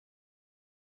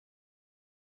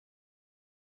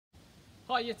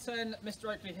Hi Year 10, Mr.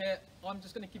 Oakley here. I'm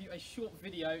just going to give you a short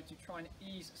video to try and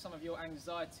ease some of your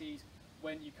anxieties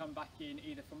when you come back in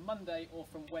either from Monday or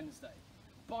from Wednesday.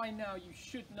 By now you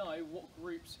should know what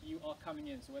groups you are coming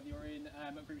in, so whether you're in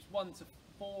groups 1 to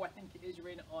 4, I think it is, you're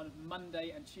in on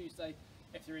Monday and Tuesday.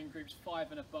 If you're in groups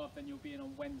 5 and above, then you'll be in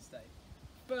on Wednesday.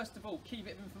 First of all, key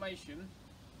bit of information,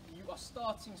 you are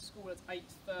starting school at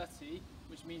 8:30,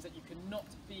 which means that you cannot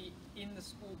be in the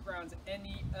school grounds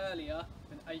any earlier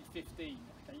than 8:15.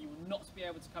 Okay, you will not be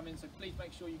able to come in, so please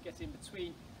make sure you get in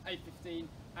between 8:15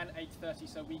 and 8:30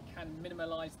 so we can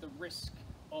minimise the risk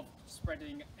of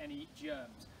spreading any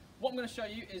germs. What I'm going to show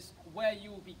you is where you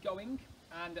will be going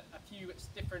and a few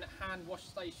different hand wash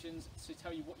stations to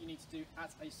tell you what you need to do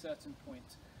at a certain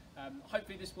point.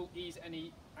 Hopefully this will ease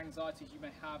any anxieties you may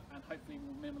have and hopefully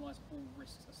will minimise all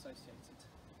risks associated.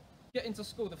 Get into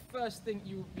school, the first thing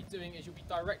you will be doing is you'll be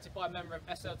directed by a member of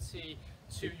SLT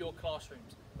to your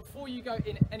classrooms. Before you go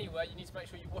in anywhere, you need to make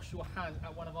sure you wash your hands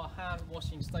at one of our hand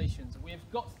washing stations. We have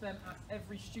got them at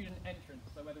every student entrance,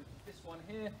 so whether it's this one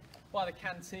here, by the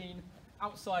canteen,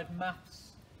 outside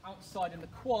maths, outside in the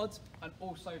quad, and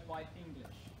also by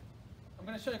English. I'm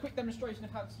going to show you a quick demonstration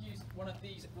of how to use one of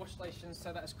these wash stations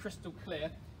so that it's crystal clear,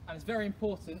 and it's very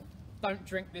important, don't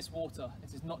drink this water.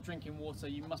 It is not drinking water,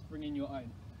 you must bring in your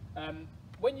own.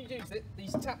 When you use it,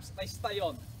 these taps, they stay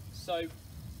on, so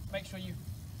make sure you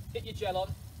get your gel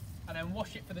on and then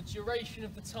wash it for the duration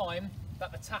of the time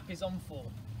that the tap is on for.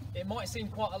 It might seem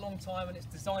quite a long time, and it's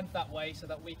designed that way so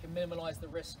that we can minimise the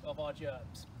risk of our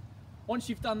germs. Once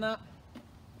you've done that,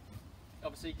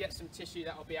 obviously get some tissue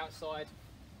that will be outside,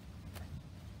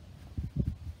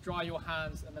 dry your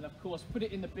hands, and then of course put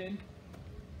it in the bin.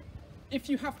 If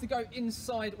you have to go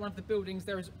inside one of the buildings,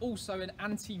 there is also an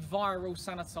antiviral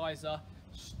sanitizer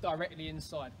directly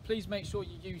inside. Please make sure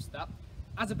you use that.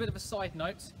 As a bit of a side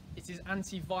note, it is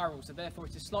antiviral, so therefore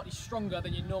it is slightly stronger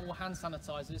than your normal hand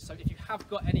sanitizers, so if you have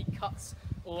got any cuts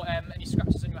or any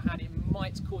scratches on your hand, it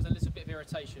might cause a little bit of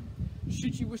irritation.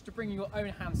 Should you wish to bring your own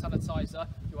hand sanitizer,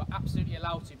 you are absolutely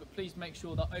allowed to, but please make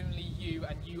sure that only you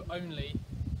and you only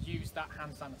use that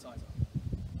hand sanitizer.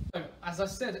 So, as I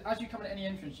said, as you come in any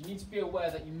entrance, you need to be aware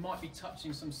that you might be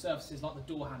touching some surfaces like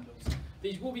the door handles.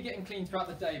 These will be getting cleaned throughout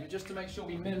the day, but just to make sure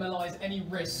we minimise any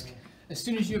risk, as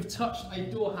soon as you have touched a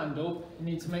door handle, you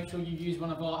need to make sure you use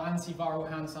one of our antiviral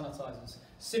hand sanitizers.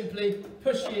 Simply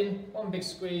push in, one big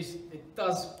squeeze. It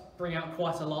does bring out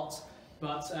quite a lot,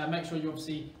 but make sure you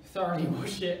obviously thoroughly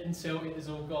wash it until it is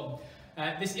all gone.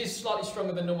 This is slightly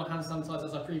stronger than normal hand sanitizer,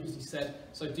 as I previously said,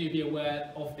 so do be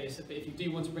aware of this. But if you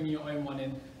do want to bring your own one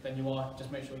in, then you are,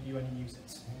 just make sure you only use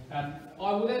it.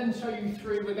 I will then show you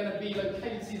through, we're going to be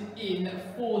located in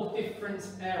 4 different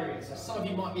areas. So some of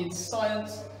you might be in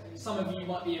science, some of you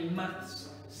might be in maths,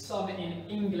 some in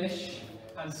English,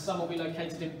 and some will be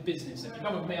located in business. If you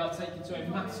come with me, I'll take you to a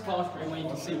maths classroom where you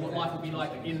can see what life will be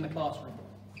like in the classroom.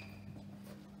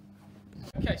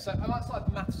 Okay, so outside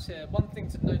the maths here, one thing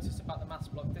to notice about the maths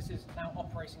block, this is now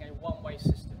operating a one-way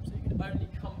system, so you can only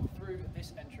come through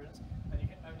this entrance and you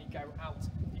can only go out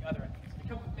the other entrance. If you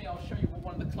come with me, I'll show you what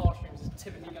one of the classrooms is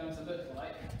typically going to look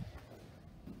like.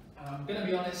 And I'm going to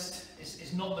be honest,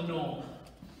 it's not the norm.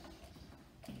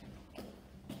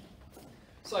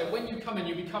 So when you come in,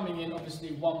 you'll be coming in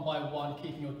obviously one by one,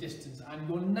 keeping your distance, and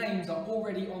your names are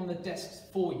already on the desks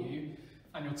for you,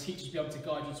 and your teachers will be able to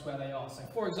guide you to where they are. So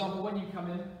for example, when you come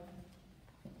in,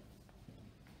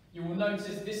 you will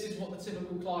notice this is what the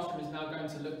typical classroom is now going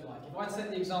to look like. If I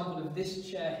take the example of this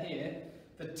chair here,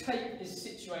 the tape is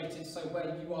situated so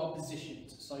where you are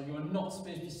positioned. So you are not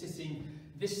supposed to be sitting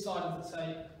this side of the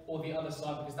tape or the other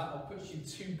side, because that will put you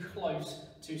too close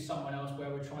to someone else where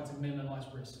we're trying to minimise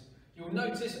risk. You'll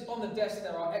notice on the desk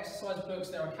there are exercise books,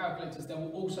 there are calculators, there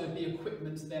will also be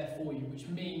equipment there for you, which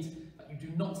means that you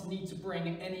do not need to bring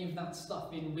any of that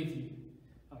stuff in with you.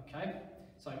 Okay?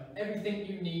 So everything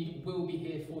you need will be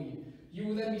here for you. You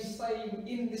will then be staying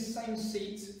in this same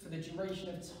seat for the duration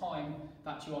of time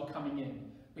that you are coming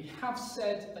in. We have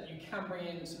said that you can bring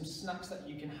in some snacks that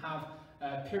you can have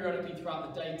periodically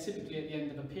throughout the day, typically at the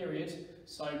end of a period,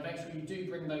 so make sure you do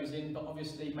bring those in, but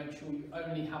obviously make sure you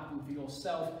only have them for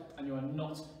yourself and you are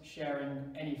not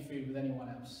sharing any food with anyone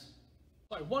else.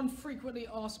 So one frequently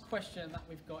asked question that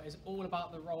we've got is all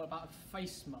about the role about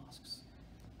face masks.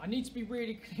 I need to be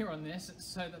really clear on this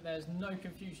so that there's no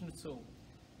confusion at all.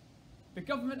 The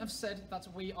government have said that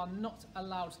we are not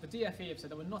allowed, the DFE have said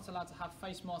that we're not allowed to have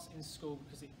face masks in school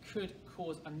because it could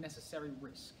cause unnecessary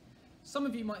risk. Some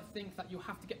of you might think that you'll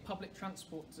have to get public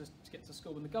transport to get to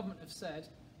school, and the government have said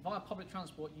via public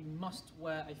transport you must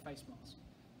wear a face mask.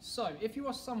 So if you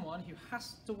are someone who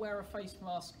has to wear a face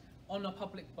mask on a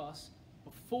public bus,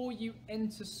 before you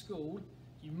enter school,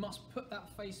 you must put that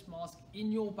face mask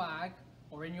in your bag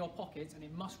or in your pocket, and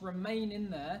it must remain in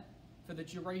there for the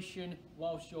duration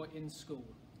whilst you're in school.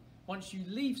 Once you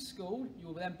leave school, you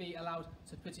will then be allowed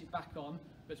to put it back on,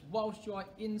 but whilst you are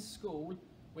in school,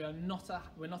 we're not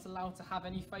allowed to have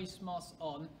any face masks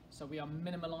on, so we are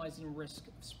minimalising risk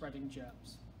of spreading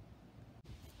germs.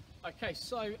 Okay,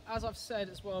 so as I've said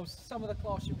as well, some of the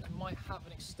classrooms might have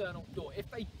an external door. If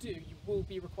they do, you will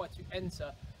be required to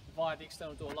enter via the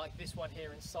external door, like this one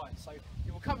here inside. So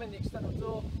you will come in the external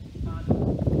door,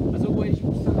 and as always, you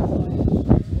will sanitize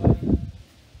straight away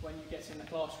when you get in the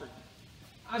classroom.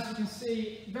 As you can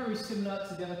see, very similar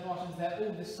to the other classrooms, they're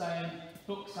all the same,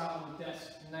 books out on the desk,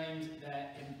 names there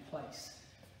in place.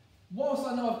 Whilst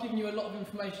I know I've given you a lot of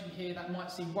information here that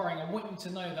might seem worrying, I want you to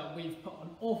know that we've put an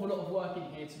awful lot of work in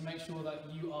here to make sure that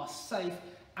you are safe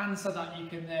and so that you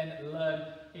can then learn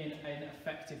in an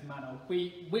effective manner.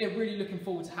 We're really looking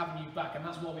forward to having you back, and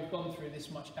that's why we've gone through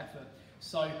this much effort.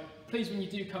 So please, when you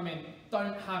do come in,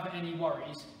 don't have any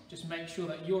worries. Just make sure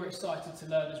that you're excited to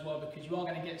learn as well, because you are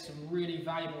going to get some really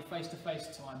valuable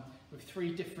face-to-face time with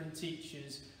 3 different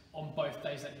teachers on both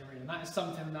days that you're in. And that is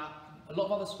something that a lot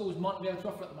of other schools might not be able to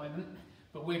offer at the moment,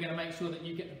 but we're going to make sure that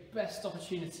you get the best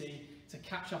opportunity to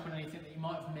catch up on anything that you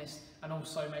might have missed, and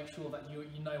also make sure that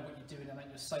you know what you're doing and that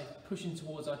you're safe pushing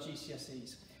towards our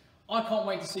GCSEs. I can't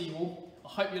wait to see you all. I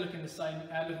hope you're looking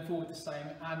forward to the same.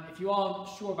 And if you aren't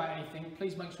sure about anything,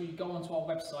 please make sure you go onto our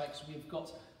website, because we've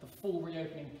got the full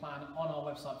reopening plan on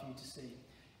our website for you to see.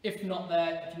 If not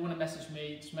there, if you want to message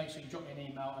me, just make sure you drop me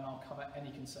an email and I'll cover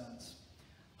any concerns.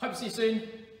 Hope to see you soon.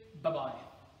 Bye-bye.